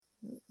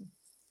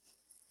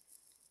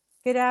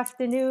Good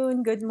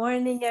afternoon. Good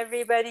morning,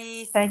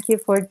 everybody. Thank you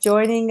for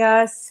joining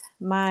us.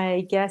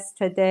 My guest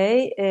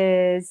today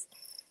is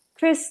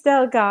Chris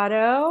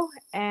Delgado,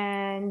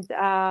 and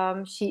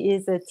she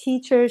is a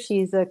teacher,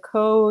 she's a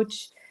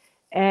coach,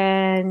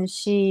 and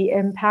she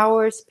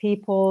empowers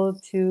people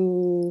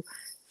to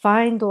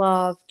find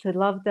love, to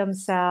love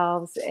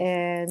themselves,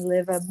 and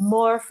live a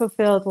more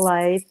fulfilled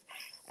life.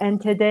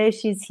 And today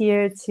she's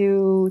here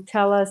to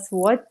tell us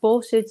what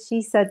bullshit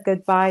she said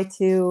goodbye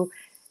to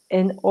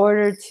in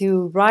order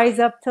to rise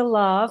up to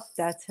love.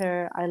 That's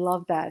her. I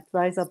love that.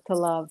 Rise up to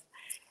love.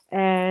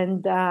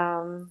 And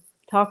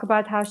talk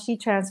about how she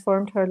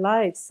transformed her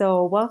life.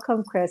 So,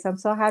 welcome, Chris. I'm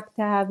so happy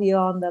to have you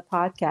on the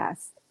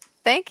podcast.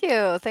 Thank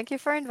you. Thank you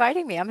for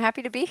inviting me. I'm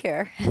happy to be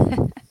here.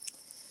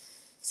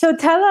 So,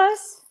 tell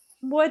us,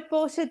 what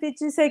bullshit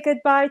did you say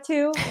goodbye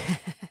to?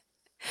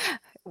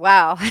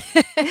 Wow.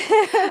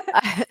 That's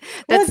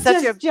Let's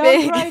such a just jump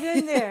big right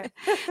in there.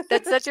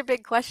 that's such a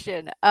big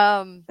question.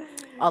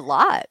 A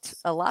lot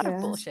of Yeah.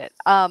 bullshit.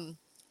 I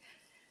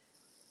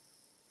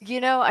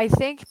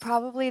think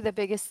probably the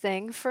biggest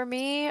thing for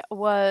me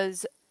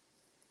was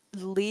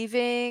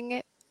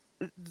leaving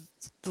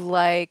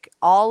like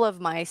all of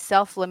my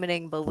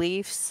self-limiting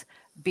beliefs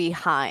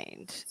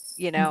behind.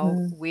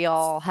 Hmm. We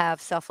all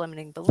have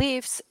self-limiting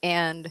beliefs,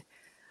 and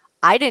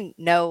I didn't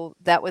know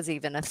that was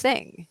even a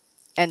thing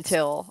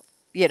until,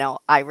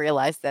 I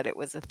realized that it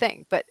was a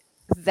thing. But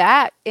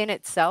that in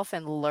itself,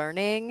 and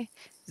learning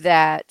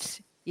that,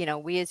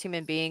 we as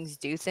human beings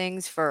do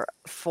things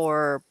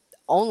for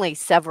only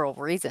several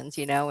reasons,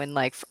 and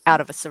like out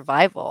of a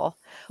survival.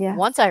 Yeah.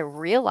 Once I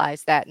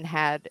realized that and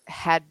had,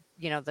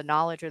 the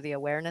knowledge or the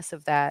awareness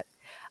of that,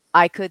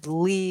 I could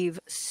leave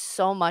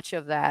so much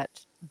of that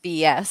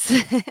BS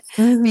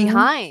Hmm.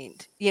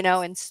 behind,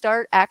 and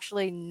start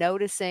actually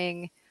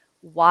noticing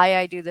why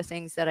I do the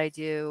things that I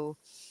do,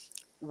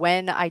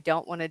 when I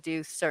don't want to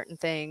do certain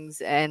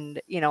things,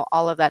 and,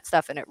 all of that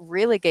stuff. And it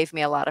really gave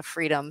me a lot of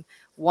freedom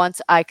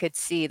once I could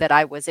see that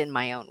I was in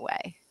my own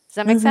way. Does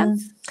that make Hmm.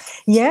 sense?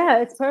 Yeah,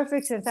 it's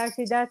perfect sense.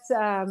 Actually, that's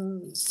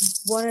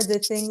one of the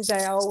things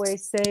I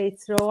always say: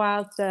 throw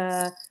out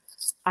the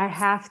I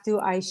have to,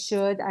 I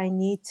should, I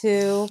need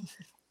to.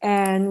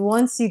 And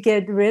once you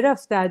get rid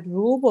of that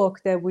rule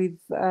book that we've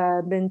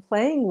been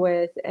playing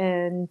with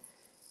and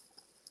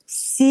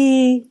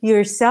see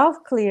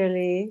yourself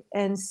clearly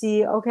and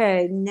see,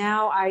 okay,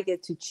 now I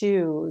get to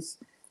choose.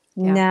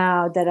 Yeah.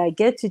 Now that I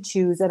get to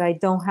choose and I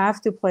don't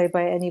have to play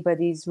by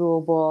anybody's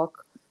rule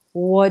book,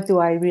 what do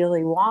I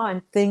really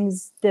want?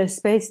 The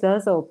space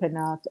does open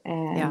up.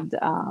 Yeah.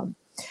 And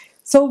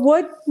so,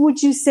 what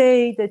would you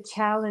say the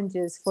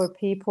challenges for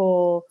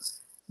people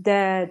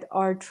that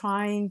are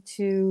trying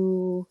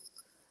to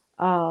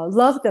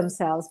love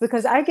themselves?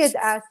 Because I get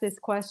asked this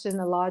question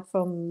a lot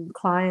from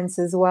clients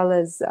as well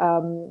as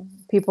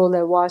people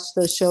that watch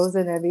the shows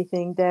and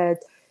everything. That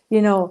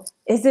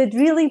is it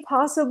really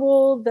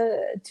possible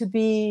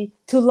to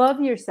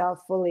love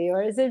yourself fully,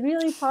 or is it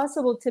really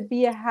possible to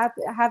be have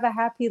a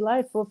happy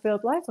life,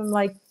 fulfilled life? I'm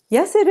like,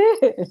 yes, it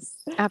is.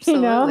 you know,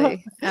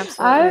 Absolutely.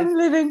 Absolutely. I'm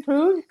living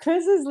proof.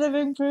 Chris is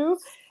living proof.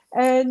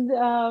 And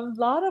a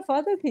lot of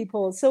other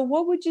people. So,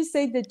 what would you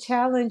say the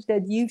challenge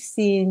that you've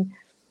seen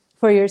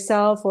for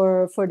yourself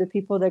or for the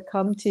people that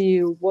come to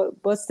you?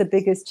 What's the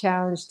biggest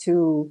challenge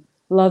to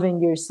loving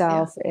Yeah.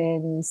 yourself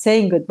and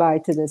saying goodbye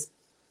to this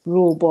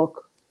rule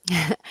book?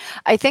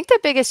 I think the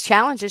biggest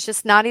challenge is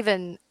just not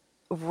even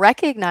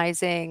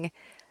recognizing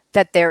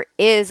that there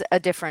is a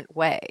different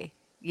way.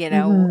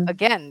 Mm-hmm.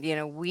 Again,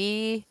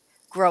 we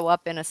grow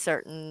up in a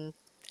certain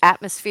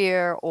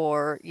atmosphere,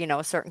 or,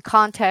 a certain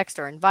context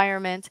or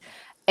environment.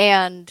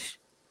 And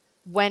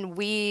when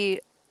we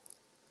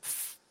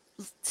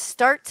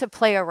start to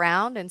play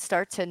around and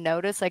start to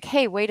notice, like,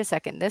 hey, wait a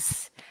second,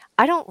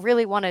 I don't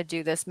really want to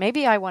do this.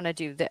 Maybe I want to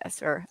do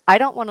this, or I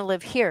don't want to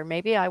live here.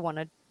 Maybe I want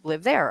to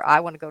live there.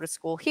 I want to go to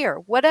school here.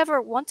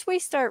 Whatever. Once we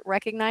start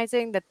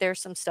recognizing that there's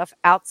some stuff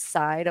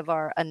outside of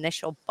our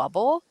initial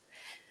bubble,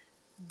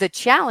 the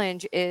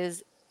challenge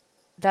is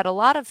that a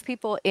lot of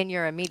people in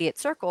your immediate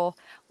circle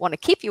want to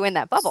keep you in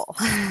that bubble.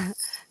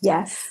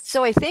 Yes.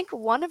 So I think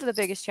one of the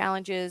biggest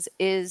challenges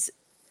is,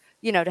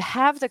 to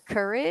have the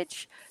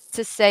courage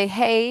to say,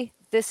 hey,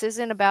 this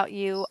isn't about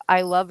you.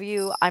 I love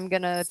you. I'm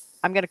going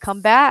to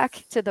come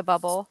back to the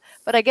bubble,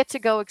 but I get to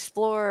go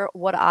explore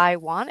what I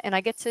want, and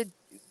I get to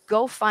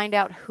go find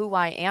out who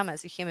I am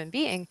as a human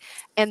being.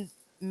 And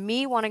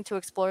me wanting to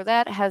explore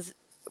that has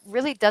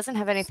really doesn't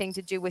have anything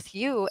to do with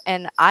you,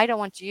 and I don't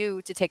want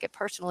you to take it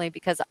personally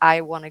because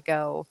I want to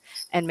go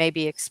and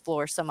maybe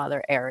explore some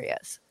other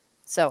areas.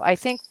 So I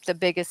think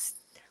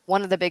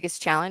one of the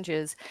biggest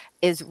challenges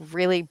is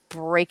really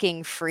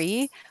breaking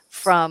free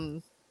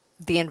from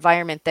the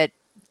environment that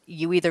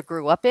you either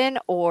grew up in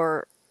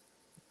or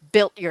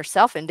built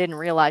yourself and didn't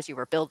realize you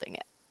were building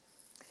it.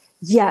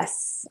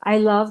 Yes, I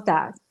love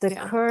that. The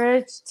Yeah.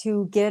 courage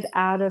to get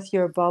out of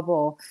your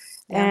bubble.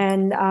 Yeah.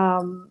 And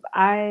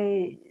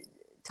I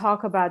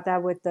talk about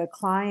that with the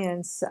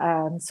clients,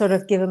 sort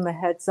of give them a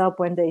heads up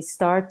when they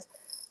start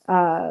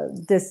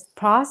this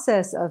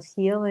process of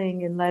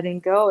healing and letting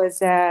go is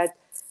that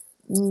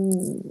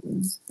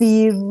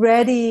be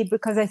ready,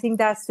 because I think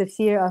that's the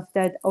fear of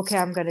that, okay,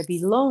 I'm going to be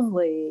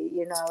lonely,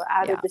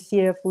 out of Yeah. the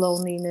fear of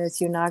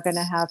loneliness, you're not going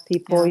to have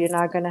people, Yeah. you're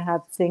not going to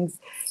have things,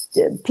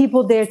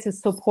 people there to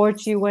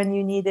support you when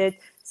you need it.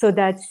 So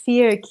that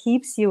fear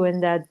keeps you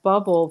in that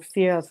bubble,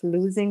 fear of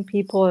losing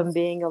people and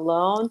being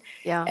alone.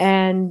 Yeah.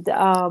 And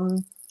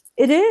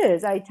it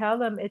is, I tell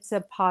them it's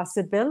a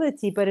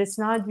possibility, but it's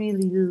not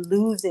really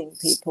losing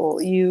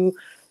people. You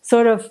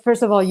sort of,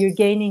 first of all, you're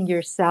gaining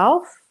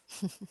yourself,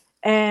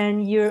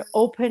 and you're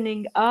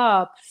opening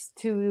up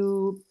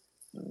to,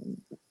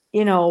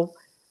 you know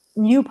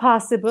new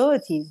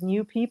possibilities,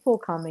 new people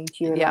coming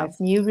to your Yeah. life,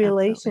 new Absolutely.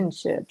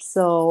 relationships.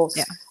 So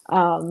Yeah.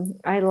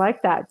 I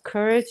like that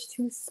courage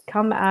to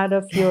come out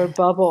of your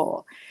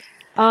bubble.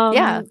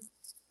 Yeah. um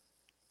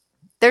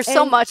There's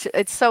so and much,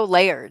 it's so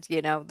layered,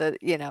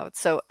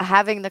 so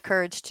having the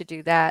courage to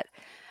do that,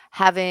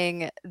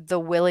 having the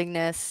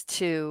willingness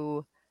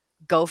to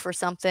go for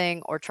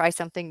something or try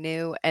something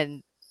new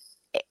and,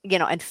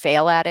 and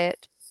fail at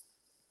it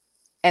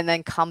and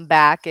then come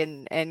back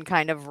and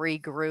kind of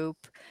regroup,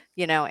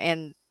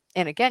 and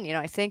again,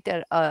 I think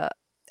that,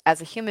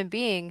 as a human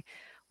being,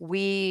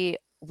 we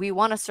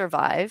wanna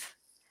survive,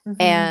 mhm,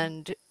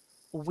 and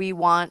we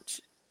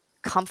want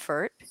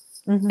comfort,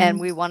 and mhm.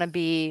 we wanna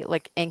be,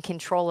 like, in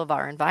control of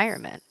our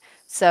environment.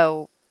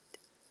 So,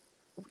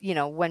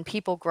 when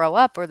people grow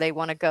up or they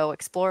wanna go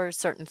explore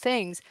certain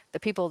things, the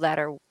people that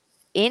are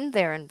in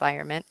their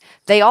environment,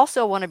 they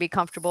also wanna be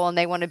comfortable and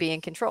they wanna be in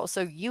control.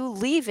 So you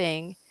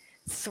leaving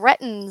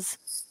threatens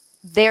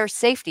their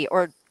safety,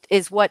 or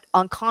is what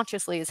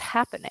unconsciously is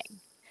happening.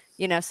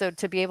 So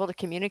to be able to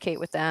communicate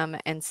with them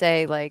and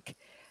say, like,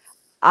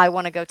 I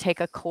want to go take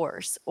a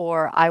course,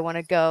 or I want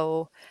to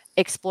go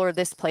explore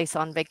this place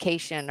on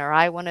vacation, or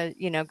I want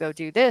to, go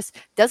do this,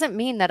 doesn't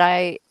mean that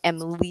I am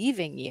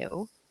leaving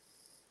you.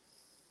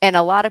 And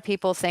a lot of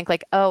people think,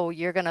 like, oh,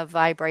 you're going to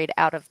vibrate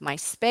out of my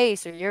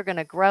space, or you're going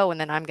to grow and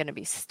then I'm going to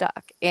be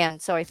stuck. And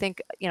so I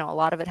think, a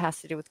lot of it has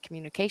to do with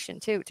communication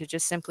too, to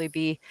just simply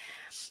be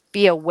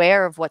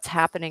aware of what's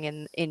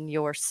happening in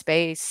your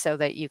space, so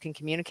that you can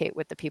communicate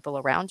with the people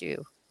around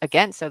you,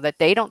 again, so that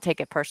they don't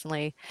take it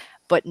personally,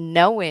 but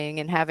knowing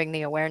and having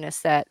the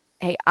awareness that,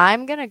 hey,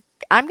 I'm going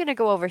to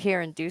go over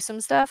here and do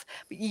some stuff,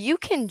 but you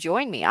can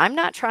join me. I'm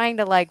not trying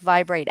to, like,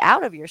 vibrate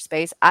out of your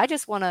space. I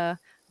just want to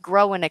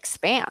grow and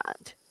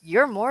expand.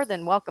 You're more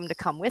than welcome to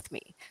come with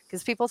me,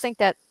 because people think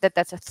that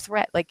that's a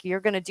threat, like, you're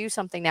going to do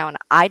something now and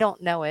I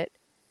don't know it,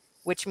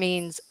 which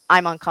means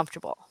I'm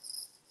uncomfortable.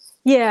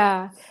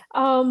 Yeah.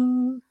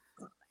 um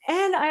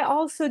and I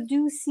also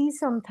do see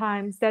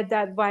sometimes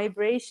that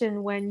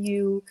vibration, when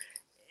you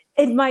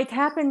it might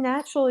happen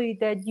naturally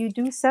that you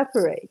do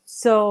separate.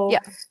 So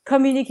Yeah.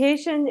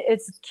 communication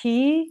is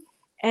key,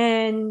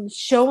 and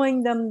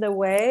showing them the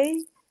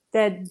way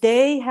that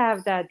they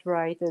have that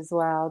right as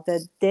well,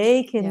 that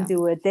they can Yeah.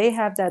 do it. They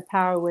have that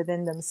power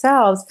within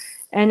themselves.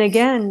 And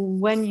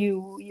again,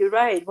 you're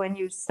right, when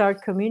you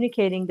start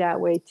communicating that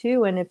way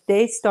too, and if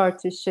they start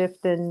to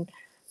shift and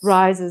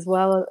rise as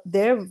well,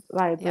 their Yeah.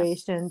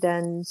 vibration,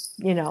 then,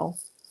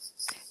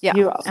 Yeah,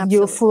 you'll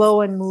absolutely.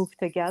 flow and move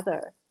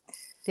together.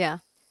 Yeah.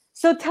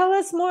 So tell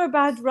us more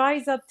about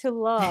Rise Up to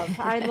Love.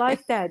 I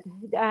like that.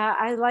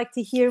 I'd like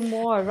to hear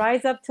more.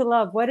 Rise Up to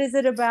Love. What is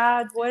it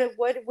about?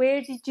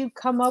 Where did you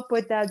come up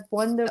with that Oh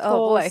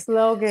wonderful boy.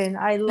 slogan?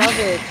 I love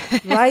it.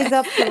 Rise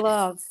Up to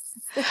Love.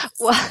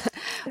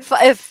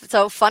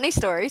 Well, funny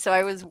story. So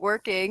I was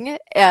working,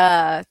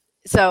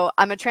 so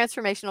I'm a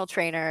transformational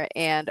trainer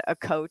and a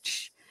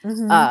coach,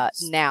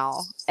 Mm-hmm.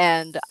 now.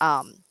 And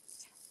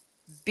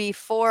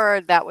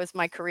before that was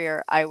my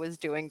career, I was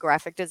doing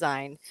graphic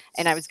design,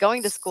 and I was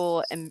going to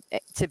school and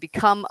to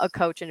become a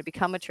coach and to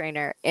become a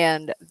trainer.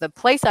 And the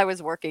place I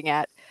was working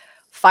at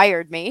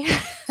fired me.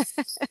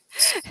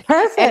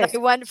 And I Perfect.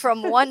 went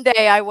from one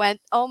day, I went,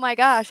 oh my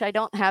gosh, I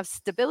don't have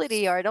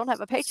stability, or I don't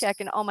have a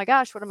paycheck. And oh my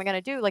gosh, what am I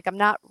going to do? Like, I'm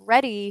not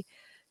ready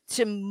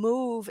to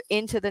move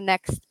into the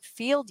next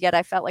field yet.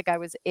 I felt like I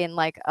was in,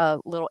 like, a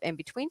little in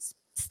between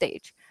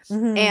stage.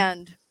 Mm-hmm.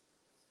 And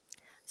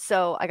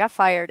so I got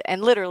fired.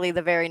 And literally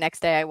the very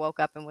next day I woke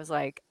up and was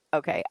like,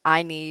 okay,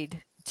 I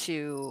need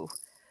to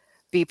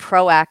be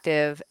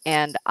proactive,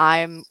 and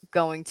I'm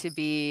going to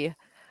be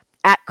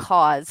at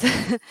cause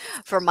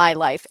for my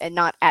life and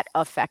not at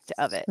effect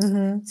of it.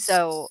 Mm-hmm.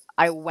 So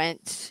I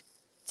went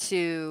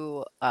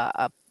to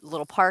a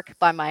little park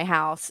by my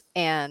house,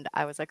 and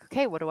I was like,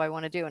 okay, what do I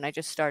want to do? And I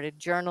just started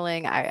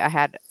journaling.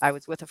 I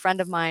was with a friend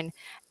of mine,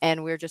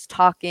 and we were just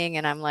talking,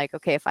 and I'm like,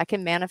 okay, if I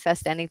can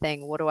manifest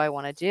anything, what do I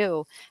want to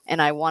do?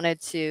 And I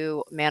wanted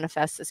to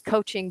manifest this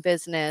coaching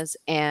business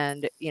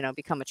and,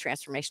 become a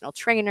transformational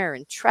trainer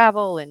and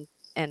travel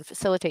and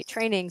facilitate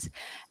trainings.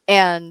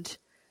 And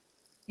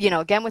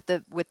again, with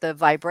the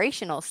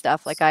vibrational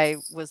stuff, like, I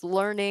was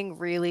learning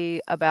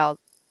really about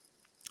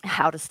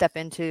how to step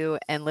into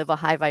and live a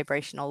high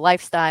vibrational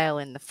lifestyle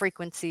and the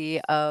frequency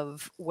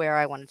of where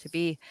I wanted to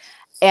be.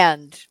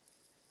 And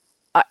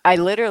I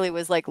literally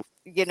was like,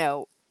 you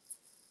know,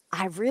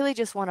 I really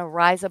just want to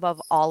rise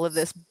above all of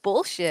this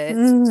bullshit.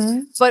 Mm-hmm.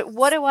 But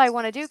what do I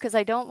want to do? Because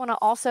I don't want to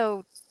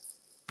also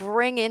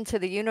bring into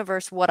the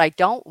universe what I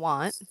don't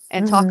want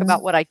and talk Mm-hmm.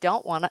 about what I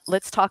don't want.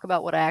 Let's talk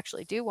about what I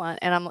actually do want.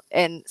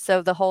 And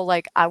so the whole,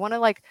 like, I want to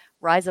like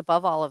rise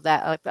above all of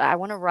that. Like, I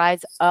want to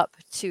rise up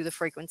to the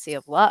frequency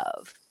of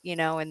love, you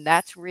know, and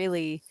that's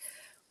really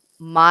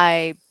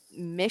my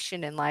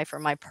mission in life, or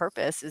my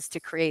purpose, is to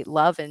create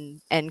love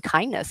and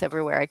kindness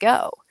everywhere I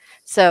go.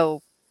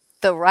 So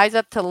the rise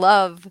up to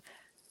love,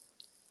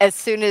 as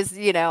soon as,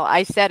 you know,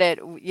 I said it,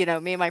 you know,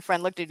 me and my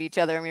friend looked at each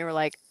other and we were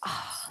like,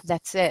 oh,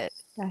 that's it.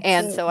 That's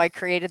And it. so I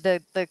created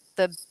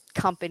the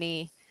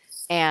company,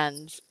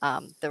 and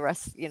the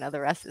rest, you know,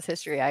 the rest is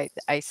history.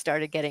 I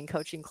started getting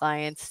coaching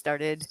clients,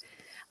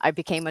 I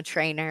became a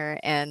trainer,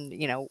 and,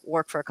 you know,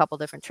 work for a couple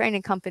different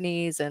training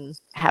companies and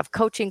have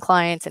coaching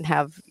clients and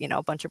have, you know,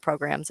 a bunch of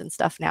programs and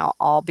stuff now,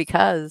 all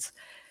because,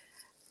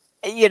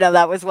 you know,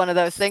 that was one of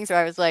those things where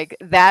I was like,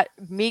 that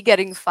me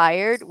getting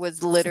fired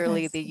was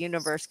literally Yes. the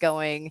universe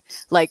going,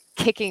 like,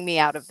 kicking me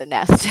out of the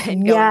nest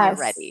and going, you're Yes.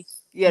 ready.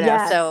 You know,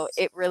 so Yes.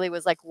 it really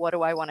was like, what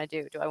do I want to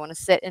do? Do I want to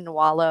sit and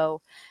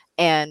wallow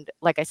and,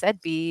 like I said,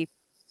 be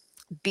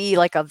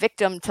like a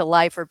victim to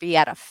life or be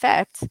at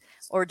effect,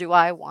 or do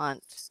I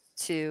want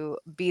to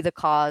be the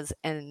cause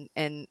and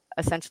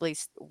essentially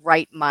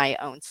write my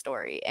own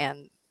story?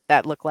 And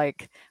that looked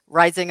like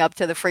rising up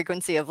to the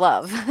frequency of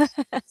love.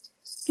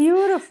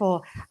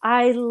 Beautiful.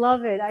 I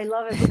love it. I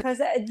love it because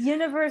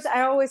universe,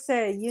 I always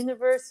say,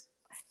 universe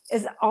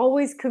is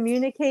always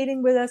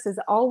communicating with us, is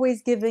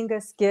always giving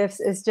us gifts.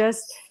 It's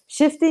just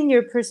shifting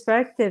your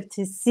perspective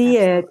to see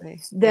it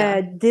Absolutely.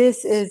 Yeah. that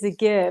this is a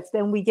gift.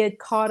 And we get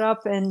caught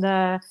up in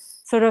the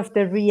sort of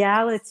the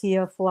reality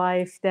of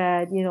life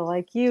that, you know,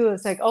 like you,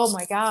 it's like, oh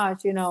my gosh,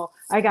 you know,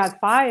 I got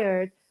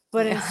fired.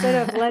 But instead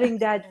of Yeah. letting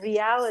that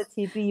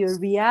reality be your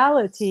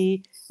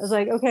reality, it's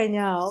like, okay,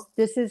 no,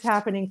 this is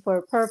happening for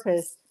a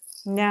purpose.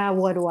 Now,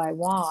 what do I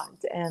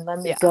want? And let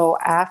me Yeah. go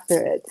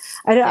after it.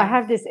 I Yeah.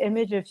 have this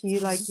image of you,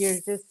 like you're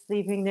just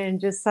sleeping there and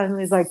just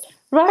suddenly it's like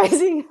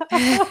rising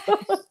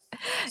up.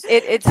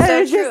 It's And so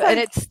it just true. And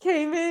like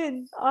came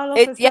in all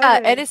of it a yeah,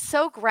 and sudden. it's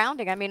so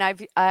grounding. I mean,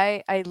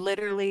 I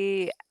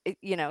literally,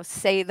 you know,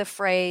 say the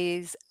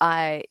phrase,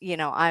 you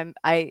know,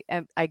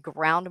 I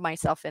ground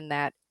myself in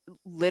that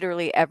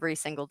literally every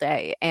single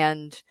day.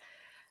 And,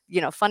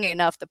 you know, funny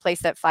enough, the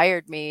place that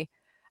fired me,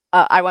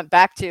 I went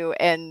back to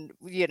and,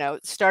 you know,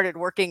 started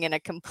working in a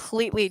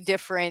completely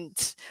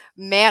different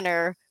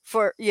manner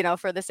for, you know,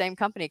 for the same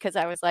company, because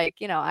I was like,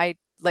 you know, I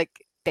like,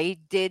 they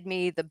did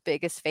me the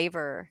biggest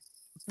favor,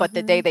 but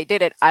the day Hmm. they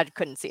did it, I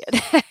couldn't see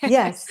it.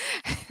 Yes.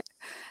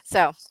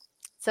 So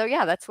so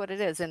yeah, that's what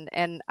it is.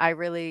 And I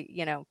really,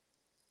 you know,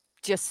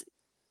 just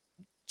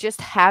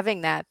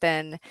having that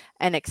then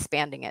and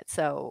expanding it.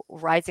 So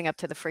rising up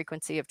to the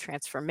frequency of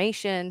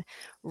transformation,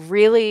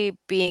 really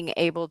being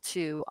able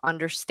to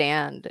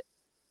understand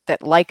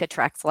that like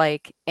attracts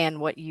like, and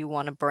what you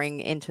want to bring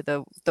into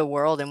the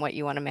world and what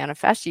you want to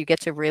manifest, you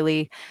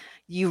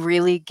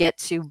really get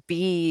to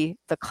be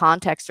the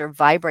context or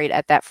vibrate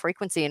at that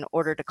frequency in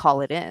order to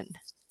call it in,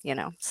 you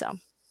know. So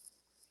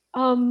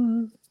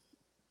Um,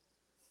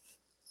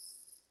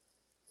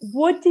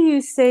 what do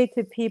you say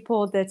to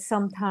people that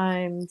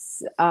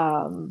sometimes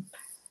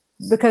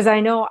because I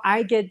know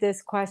I get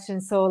this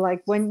question. So,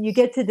 like, when you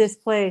get to this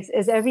place,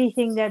 is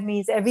everything that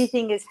means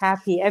everything is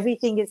happy,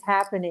 everything is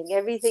happening,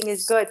 everything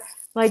is good?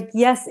 Like,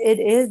 yes, it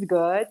is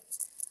good.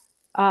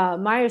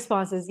 My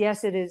response is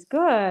yes, it is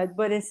good,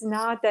 but it's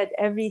not that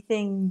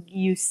everything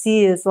you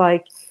see is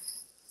like,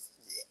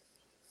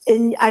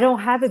 and I don't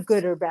have a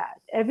good or bad.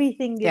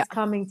 Everything yeah. is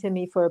coming to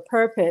me for a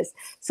purpose.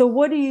 So,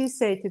 what do you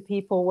say to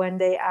people when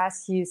they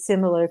ask you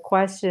similar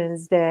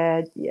questions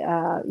that,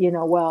 you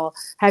know, well,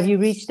 have you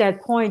reached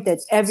that point that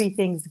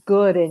everything's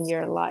good in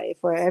your life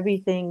or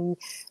everything,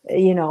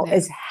 you know, Yeah.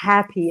 is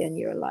happy in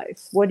your life?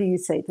 What do you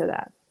say to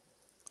that?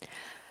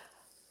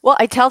 Well,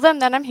 I tell them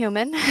that I'm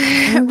human,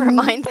 Mm-hmm.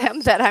 remind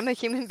them that I'm a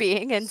human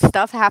being and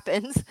stuff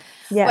happens.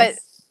 But Yes.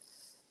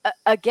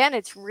 again,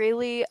 it's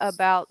really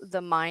about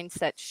the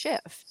mindset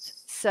shift.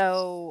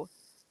 So,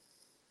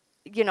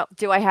 you know,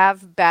 do I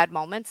have bad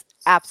moments?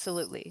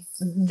 Absolutely.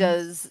 Mm-hmm.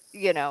 Does,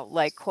 you know,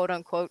 like, quote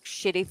unquote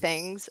shitty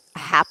things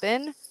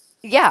happen?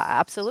 Yeah,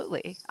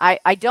 absolutely.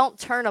 I don't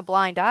turn a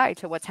blind eye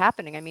to what's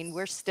happening. I mean,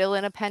 we're still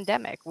in a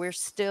pandemic. We're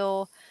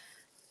still,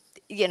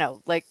 you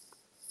know, like,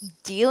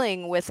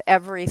 dealing with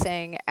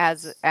everything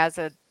as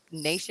a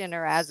nation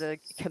or as a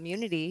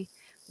community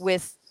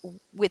with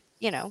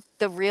you know,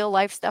 the real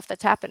life stuff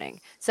that's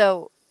happening.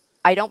 So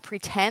I don't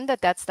pretend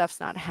that that stuff's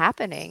not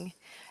happening,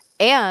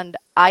 and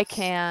I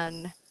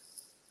can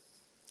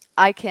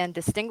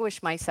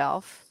distinguish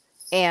myself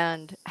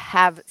and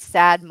have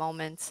sad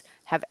moments,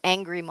 have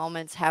angry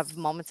moments, have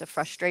moments of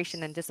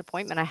frustration and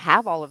disappointment. I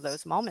have all of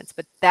those moments,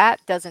 but that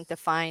doesn't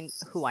define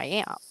who I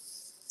am.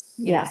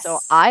 You know, so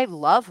Yes. I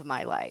love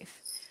my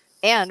life.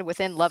 And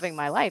within loving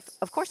my life,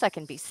 of course I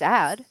can be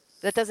sad.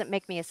 That doesn't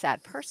make me a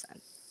sad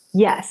person.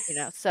 Yes.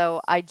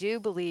 So I do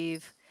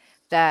believe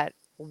that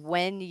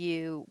when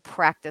you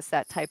practice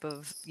that type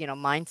of,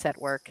 mindset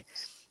work,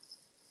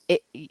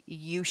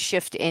 you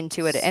shift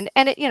into it, and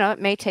it, it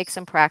may take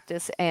some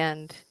practice,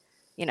 and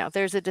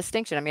there's a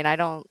distinction. I mean,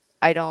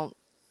 I don't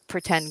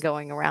pretend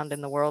going around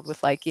in the world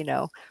with, like,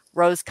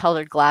 rose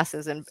colored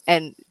glasses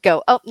and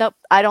go, oh nope,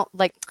 I don't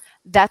like,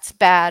 that's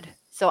bad,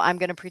 so I'm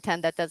going to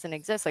pretend that doesn't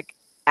exist. Like,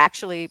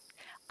 actually,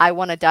 I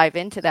want to dive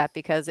into that,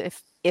 because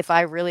if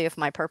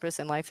my purpose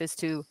in life is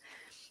to,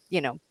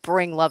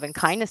 bring love and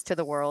kindness to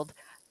the world,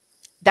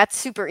 that's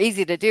super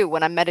easy to do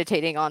when I'm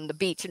meditating on the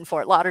beach in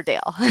Fort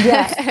Lauderdale.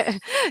 Yes.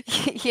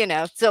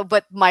 So,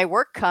 but my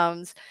work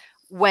comes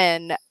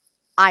when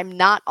I'm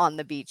not on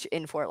the beach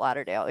in Fort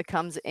Lauderdale. It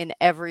comes in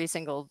every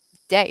single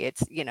day.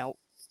 It's,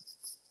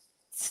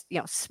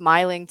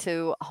 smiling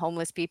to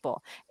homeless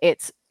people.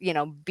 It's,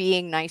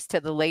 being nice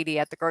to the lady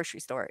at the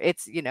grocery store.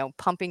 It's,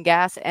 pumping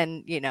gas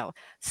and,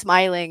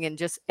 smiling, and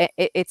just,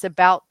 it's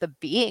about the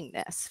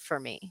beingness for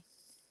me.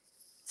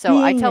 So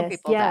I tell Beingness,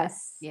 people that,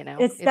 yes.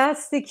 It's if,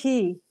 That's the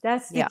key.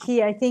 That's the yeah,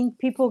 key. I think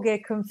people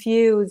get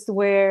confused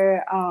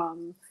where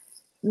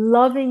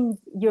loving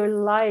your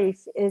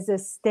life is a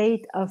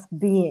state of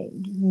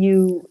being.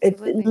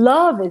 absolutely.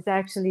 Love is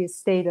actually a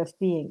state of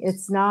being.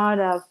 It's not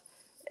an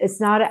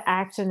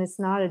action, it's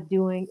not a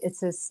doing,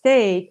 it's a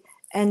state.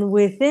 And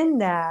within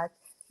that,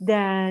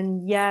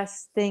 then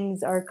yes,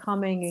 things are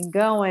coming and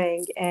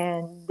going,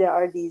 and there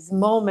are these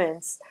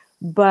moments,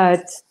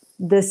 but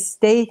the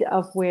state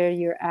of where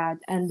you're at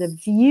and the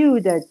view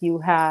that you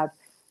have,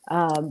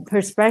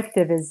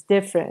 perspective is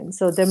different.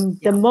 So the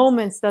Yeah.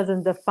 moments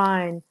doesn't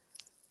define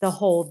the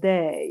whole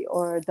day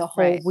or the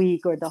whole Right.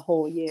 week or the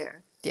whole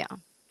year. Yeah.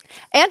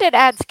 And it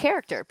adds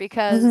character,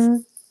 because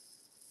Mm-hmm.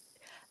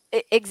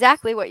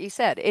 exactly what you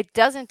said. It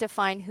doesn't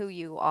define who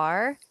you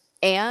are.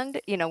 And,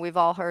 we've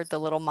all heard the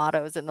little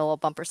mottos and the little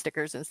bumper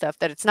stickers and stuff,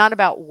 that it's not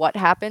about what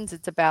happens,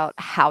 it's about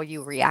how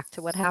you react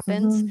to what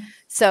happens. Mm-hmm.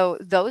 So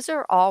those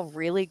are all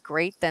really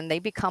great. Then they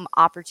become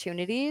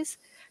opportunities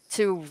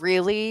to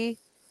really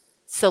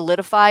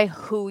solidify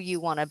who you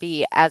want to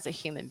be as a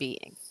human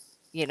being.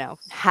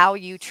 How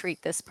you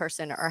treat this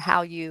person, or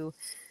how you,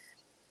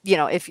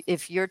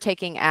 if you're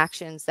taking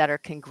actions that are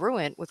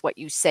congruent with what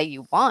you say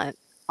you want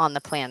on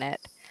the planet,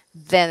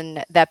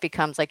 then that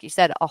becomes, like you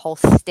said, a whole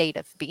state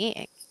of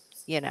being.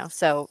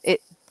 So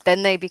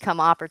then they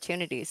become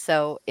opportunities.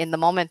 So in the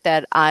moment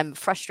that I'm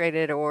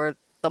frustrated, or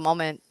the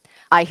moment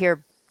I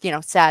hear,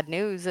 sad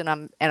news, and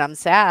I'm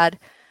sad,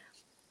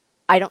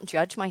 I don't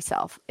judge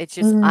myself. It's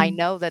just, I Mm-hmm.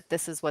 know that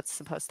this is what's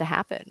supposed to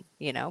happen,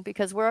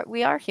 because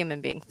we are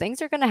human beings.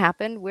 Things are going to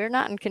happen. We're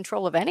not in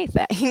control of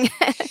anything.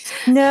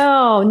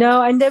 No,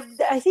 no.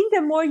 I think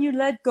the more you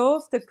let go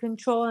of the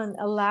control and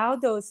allow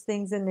those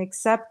things and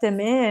accept them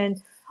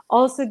in,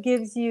 also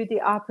gives you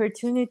the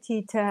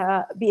opportunity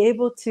to be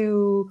able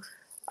to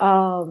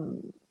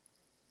um,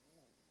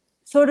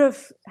 sort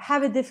of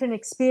have a different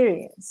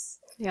experience.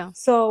 Yeah.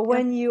 So Yeah.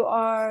 when you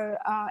are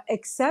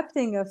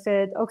accepting of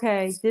it,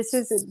 okay, this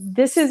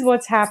is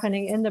what's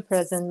happening in the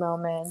present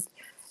moment,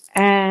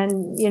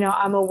 and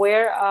I'm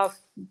aware of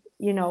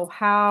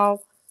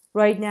how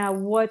right now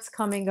what's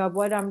coming up,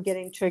 what I'm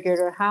getting triggered,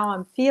 or how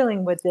I'm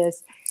feeling with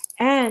this,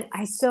 and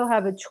I still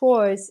have a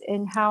choice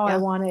in how I Yeah.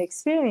 want to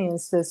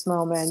experience this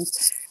moment,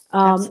 even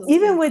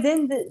Absolutely.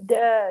 within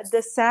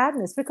the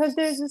sadness, because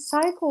there's a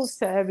cycles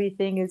to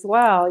everything as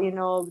well.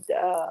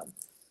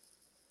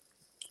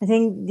 I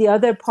think the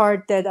other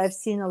part that I've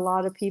seen a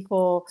lot of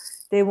people,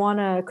 they want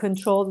to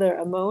control their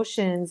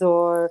emotions,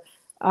 or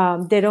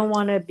they don't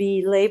want to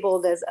be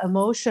labeled as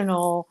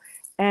emotional.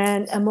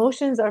 And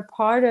emotions are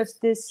part of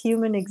this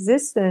human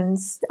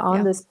existence on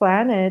Yeah. this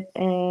planet.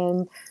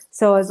 And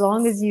so, as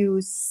long as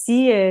you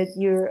see it,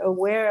 you're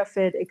aware of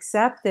it,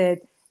 accept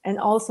it, and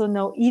also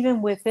know,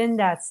 even within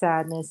that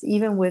sadness,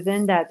 even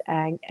within that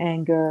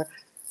anger,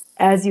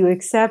 as you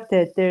accept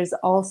it, there's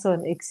also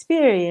an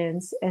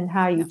experience and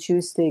how you Yeah.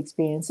 choose to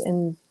experience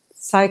and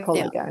cycle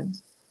Yeah. again.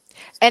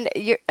 And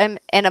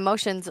and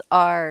emotions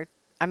are,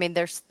 I mean,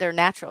 they're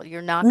natural.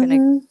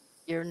 Mm-hmm.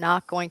 You're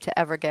not going to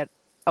ever get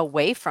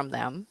away from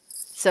them.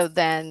 So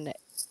then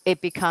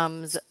it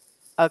becomes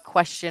a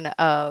question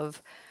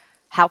of,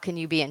 how can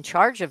you be in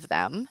charge of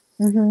them,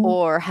 Mm-hmm.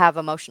 or have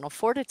emotional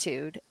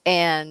fortitude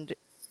and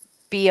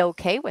be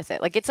okay with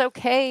it. Like, it's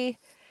okay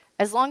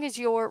as long as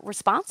you're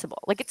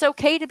responsible. Like, it's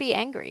okay to be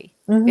angry.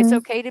 It's Mm-hmm.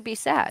 okay to be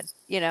sad,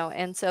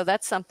 And so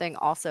that's something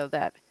also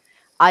that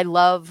I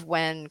love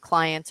when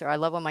clients, or I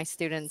love when my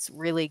students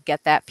really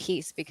get that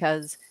piece,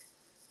 because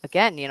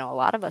again, a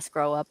lot of us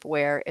grow up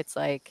where it's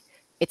like,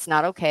 it's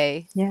not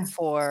okay Yeah.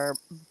 for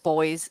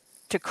boys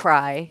to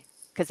cry,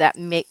 because that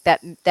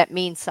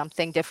means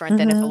something different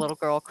than if a Mm-hmm. little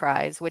girl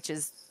cries, which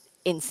is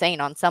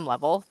insane on some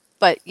level.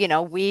 But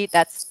we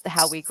that's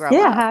how we grow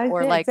Yeah. up.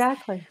 Or Yeah, like,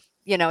 exactly.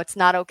 it's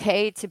not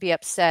okay to be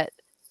upset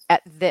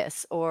at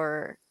this,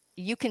 or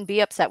you can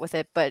be upset with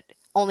it, but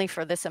only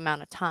for this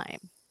amount of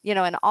time.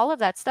 And all of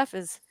that stuff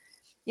is,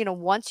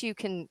 once you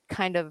can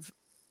kind of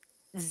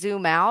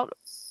zoom out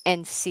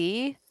and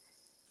see,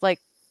 like,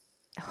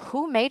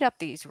 who made up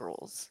these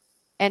rules?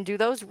 And do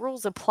those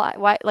rules apply?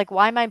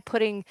 Why am I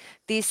putting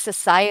these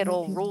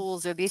societal Mhm.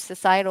 rules or these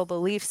societal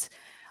beliefs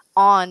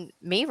on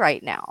me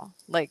right now?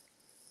 Like,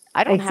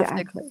 I don't have to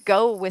Exactly.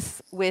 go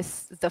with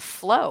the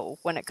flow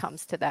when it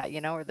comes to that,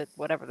 or the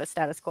whatever the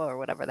status quo or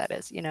whatever that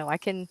is. I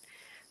can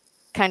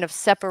kind of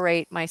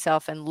separate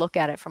myself and look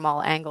at it from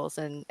all angles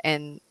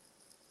and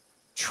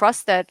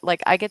trust that,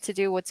 like, I get to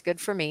do what's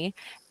good for me,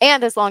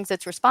 and as long as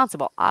it's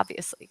responsible,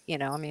 obviously.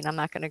 I mean, I'm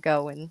not going to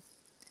go and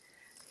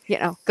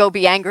go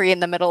be angry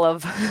in the middle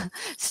of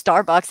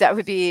Starbucks. That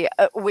would be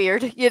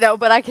weird,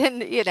 but I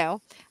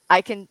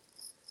can,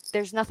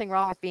 there's nothing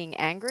wrong with being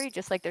angry,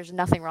 just like there's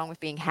nothing wrong with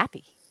being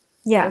happy.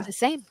 They're Yeah. the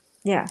same,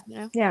 Yeah. you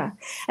know? Yeah.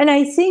 And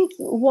I think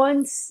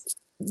once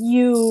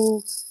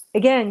you,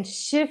 again,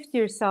 shift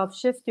yourself,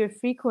 shift your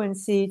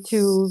frequency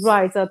to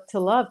rise up to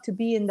love, to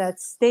be in that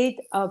state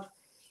of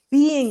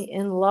being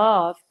in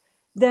love,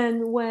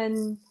 then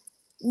when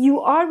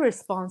you are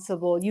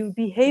responsible, you Yeah.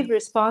 behave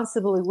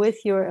responsibly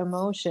with your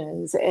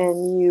emotions,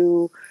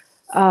 and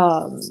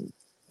um,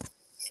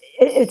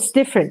 it's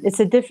different. It's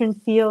a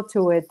different feel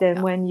to it than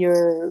Yeah. when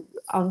you're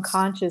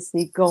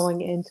unconsciously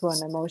going into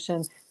an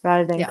emotion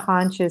rather than Yeah.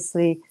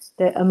 consciously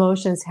the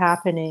emotions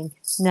happening.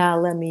 Now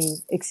let me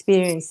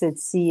experience it,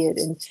 see it,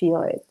 and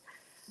feel it.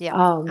 Yeah.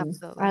 I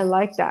Absolutely.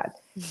 like that.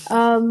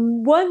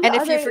 One And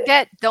if you other,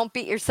 forget, don't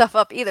beat yourself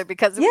up either,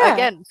 because yeah,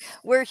 again,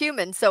 we're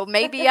human. So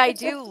maybe I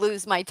do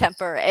lose my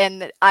temper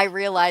and I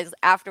realize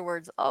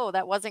afterwards, oh,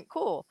 that wasn't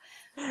cool.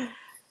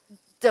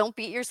 Don't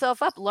beat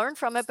yourself up, learn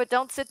from it, but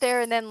don't sit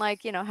there and then,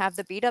 like, have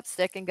the beat up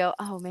stick and go,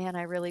 oh man,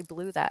 I really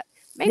blew that.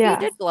 Maybe you yeah,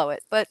 did blow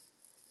it, but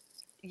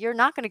you're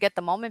not going to get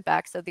the moment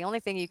back. So the only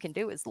thing you can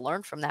do is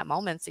learn from that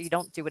moment so you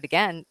don't do it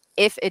again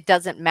if it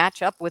doesn't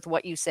match up with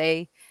what you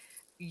say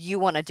you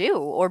want to do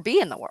or be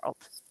in the world.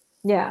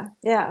 yeah,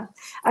 yeah.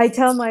 I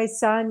tell my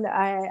son,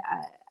 I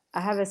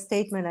have a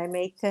statement I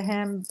make to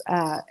him.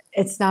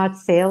 It's not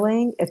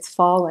failing, it's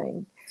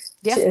falling.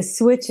 Yeah.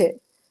 Switch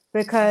it,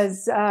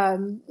 because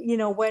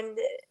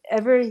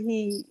whenever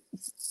he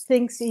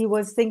thinks he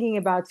was thinking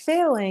about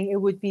failing,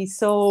 it would be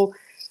so,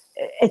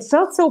 it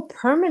felt so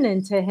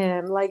permanent to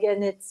him, like,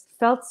 and it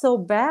felt so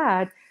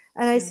bad.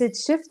 And I Mm. said,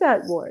 shift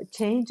that word,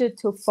 change it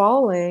to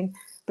falling,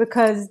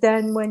 because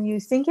then when you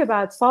think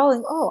about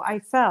falling, oh, I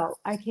fell,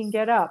 I can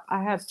get up,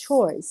 I have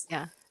choice.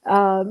 Yeah.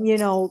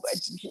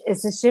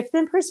 It's a shift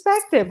in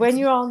perspective. When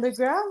you're on the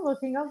ground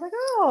looking up, like,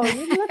 oh,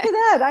 look at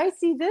that, I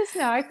see this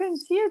now, I couldn't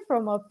see it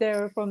from up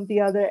there, from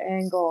the other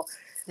angle.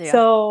 Yeah.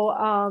 So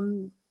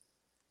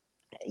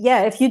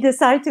yeah, if you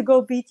decide to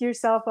go beat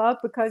yourself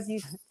up because you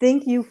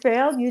think you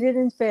failed, you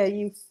didn't fail,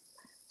 you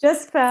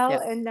just fell,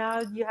 Yeah. and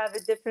now you have a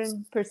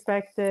different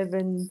perspective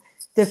and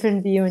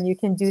different view, and you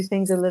can do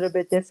things a little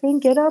bit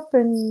different. Get up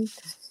and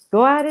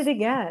go at it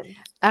again.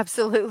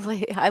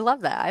 Absolutely. I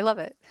love that. I love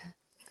it.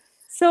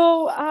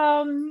 So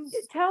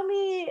tell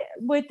me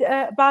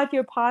about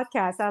your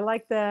podcast. I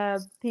like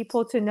the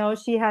people to know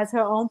she has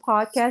her own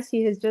podcast.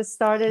 She has just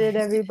started it,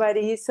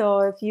 everybody. So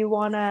if you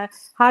want to,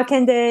 how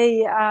can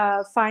they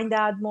find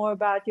out more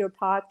about your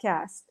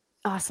podcast?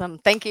 Awesome.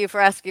 Thank you for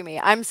asking me.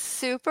 I'm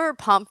super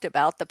pumped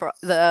about the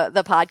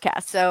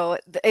podcast. So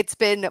it's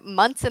been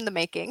months in the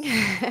making,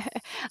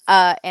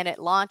 and it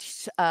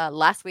launched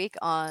last week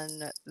on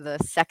the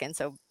 2nd.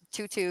 So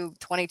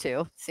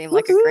 2/2/22 seemed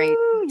like a great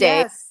Woohoo!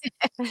 day. Yes.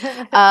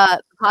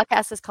 The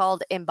podcast is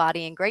called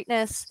Embodying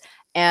Greatness,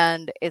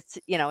 and it's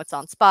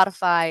on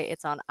Spotify,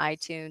 it's on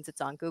iTunes,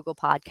 it's on Google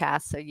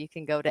Podcasts. So you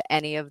can go to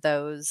any of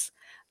those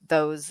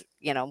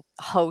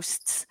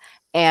hosts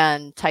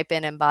and type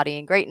in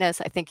Embodying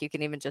Greatness. I think you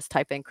can even just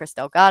type in Chris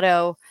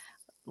Delgado,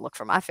 look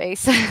for my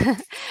face,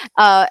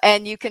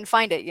 and you can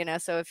find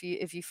it. So if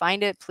you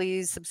find it,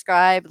 please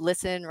subscribe,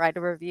 listen, write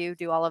a review,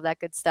 do all of that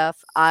good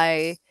stuff.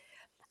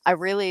 I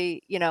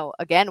really,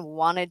 again,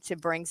 wanted to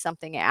bring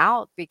something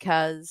out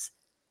because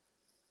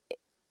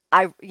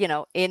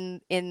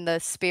in the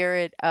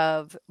spirit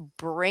of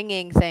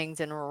bringing things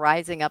and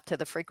rising up to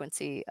the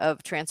frequency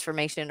of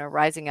transformation or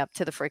rising up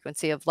to the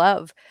frequency of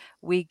love,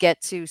 we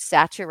get to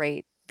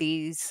saturate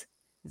these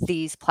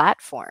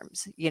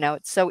platforms.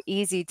 It's so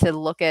easy to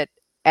look at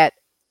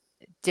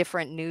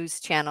different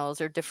news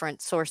channels or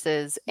different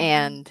sources Mm-hmm.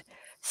 and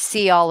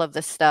see all of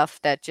the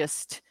stuff that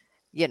just,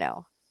 you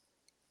know,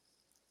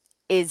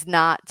 is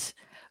not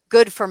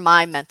good for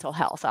my mental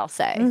health, I'll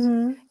say.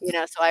 Mm-hmm.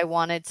 So I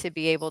wanted to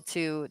be able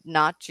to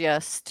not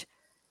just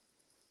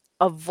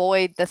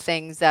avoid the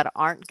things that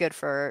aren't good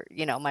for,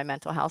 my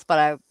mental health,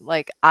 but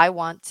I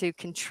want to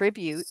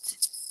contribute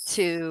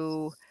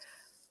to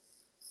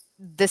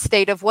the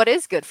state of what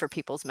is good for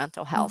people's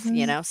mental health.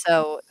 Mm-hmm.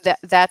 So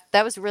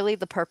that was really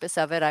the purpose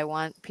of it. I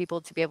want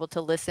people to be able to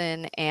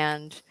listen.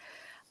 And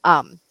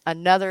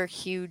another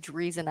huge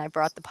reason I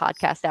brought the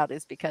podcast out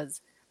is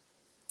because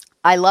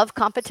I love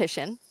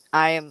competition.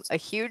 I am a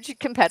huge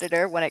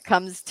competitor when it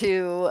comes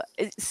to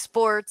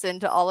sports and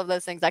to all of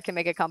those things. I can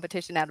make a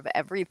competition out of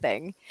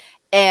everything.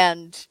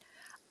 And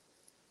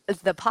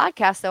the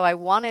podcast, though, I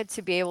wanted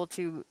to be able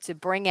to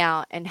bring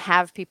out and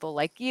have people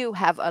like you,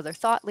 have other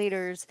thought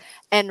leaders,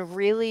 and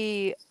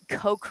really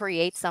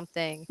co-create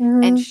something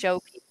and Hmm. show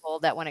people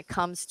that when it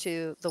comes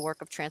to the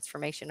work of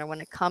transformation, or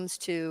when it comes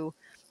to,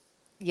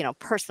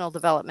 personal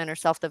development or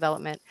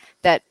self-development,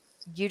 that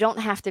you don't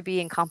have to be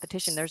in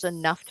competition. There's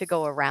enough to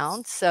go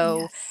around. So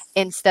Yes.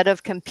 instead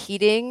of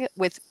competing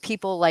with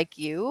people like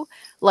you,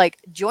 like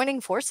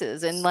joining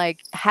forces and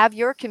like have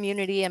your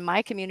community and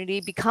my community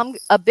become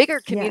a bigger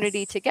community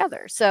Yes.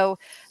 together. So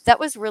that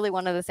was really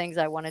one of the things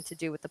I wanted to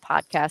do with the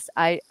podcast.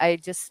 I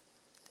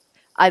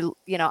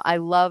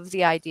love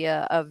the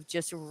idea of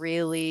just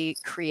really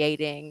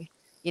creating,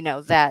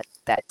 that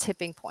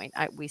tipping point,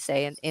 we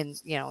say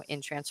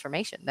in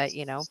transformation, that,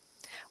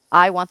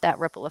 I want that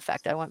ripple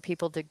effect. I want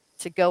people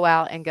to go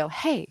out and go,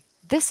 "Hey,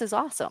 this is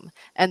awesome."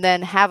 And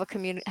then have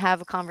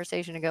a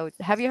conversation and go,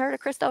 "Have you heard of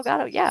Chris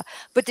Delgado?" "Yeah."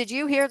 "But did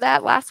you hear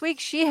that last week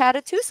she had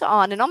a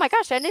Tucson, and oh my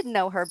gosh, I didn't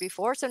know her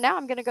before. So now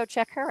I'm going to go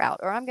check her out,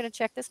 or I'm going to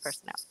check this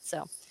person out."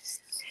 So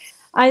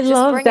I just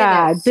love bringing it,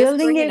 that. just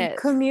Building bringing a it.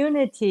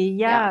 community.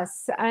 Yeah.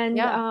 Yes. And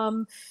Yeah.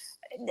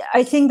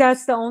 I think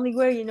that's the only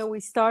way.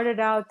 We started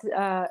out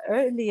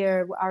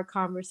earlier our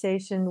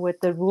conversation with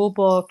the rule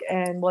book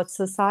and what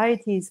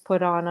society's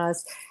put on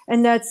us,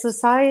 and that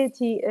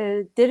society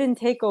didn't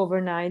take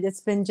overnight.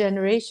 It's been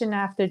generation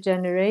after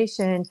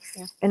generation,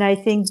 Yeah. and I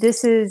think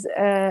this is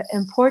an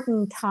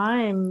important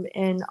time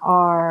in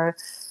our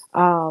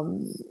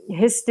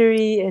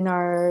history, in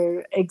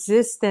our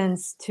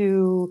existence,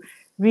 to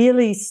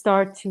really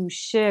start to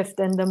shift.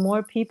 And the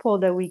more people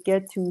that we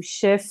get to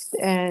shift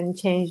and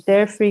change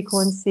their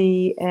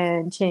frequency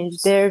and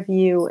change their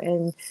view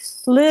and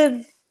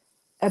live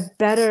a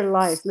better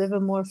life, live a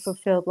more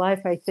fulfilled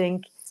life, I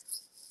think,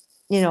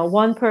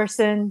 one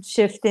person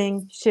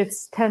shifting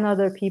shifts 10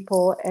 other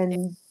people,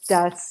 and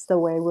that's the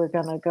way we're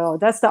going to go.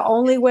 That's the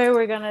only way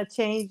we're going to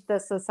change the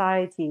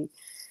society.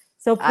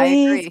 So I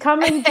please agree.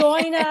 come and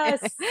join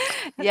us.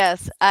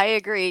 Yes, I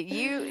agree.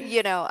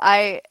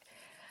 I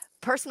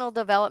personal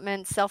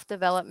development,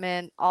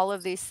 self-development, all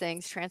of these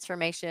things,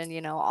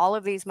 transformation, all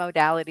of these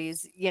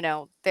modalities,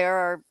 there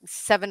are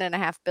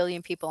 7.5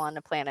 billion people on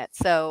the planet.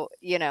 So,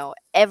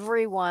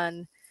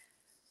 everyone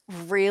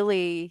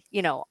really,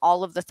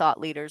 all of the thought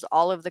leaders,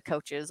 all of the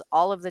coaches,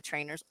 all of the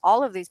trainers,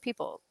 all of these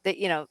people that,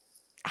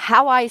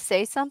 how I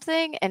say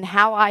something and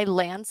how I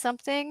land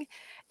something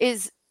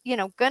is,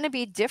 going to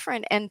be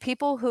different. And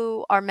people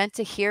who are meant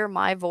to hear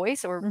my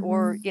voice, or,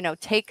 Hmm.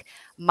 take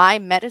my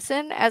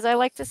medicine, as I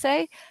like to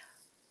say,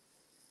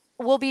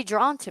 will be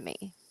drawn to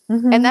me.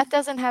 And Hmm. that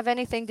doesn't have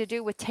anything to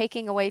do with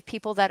taking away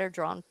people that are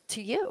drawn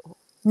to you,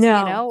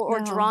 No, or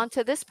no. drawn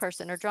to this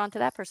person or drawn to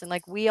that person.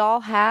 Like, we all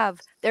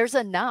have, there's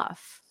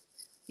enough,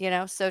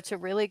 so to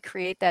really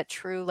create that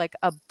true, like,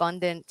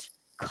 abundant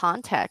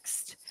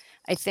context,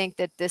 I think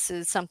that this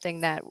is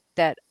something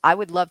that I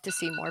would love to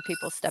see more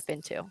people step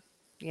into.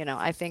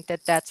 I think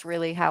that that's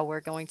really how we're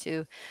going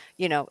to,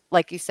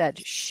 like you said,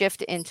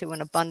 shift into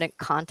an abundant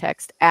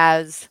context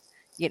as,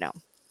 you know,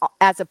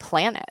 as a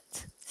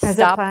planet. As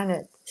a Stop,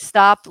 planet.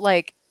 stop,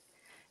 like,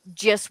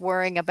 just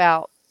worrying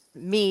about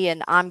me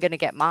and I'm going to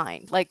get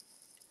mine. Like,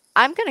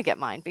 I'm going to get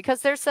mine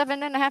because there's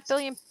 7.5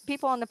 billion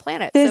people on the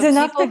planet. There's So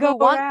enough to people go who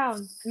want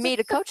around. me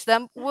to coach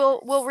them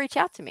will reach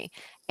out to me.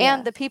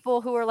 And Yeah. the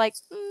people who are like,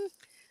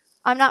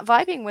 I'm not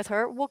vibing with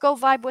her, will go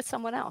vibe with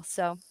someone else.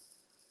 So,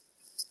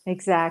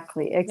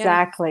 Exactly, yeah.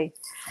 exactly.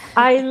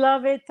 I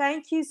love it.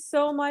 Thank you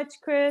so much,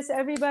 Chris.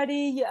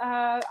 Everybody,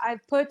 I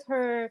put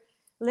her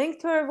link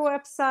to her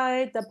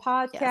website, the Yes.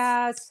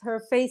 podcast, her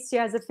face. She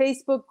has a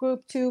Facebook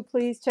group too.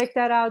 Please check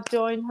that out.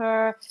 Join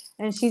her,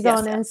 and she's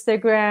on Yes.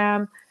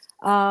 Instagram.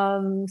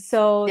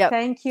 So Yep.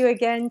 thank you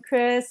again,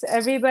 Chris.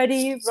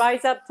 Everybody,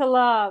 rise up to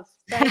love.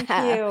 Thank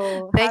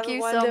you. Have Thank a you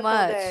so wonderful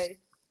much. day.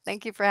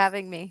 Thank you for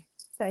having me.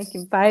 Thank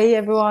you. Bye,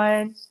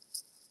 everyone.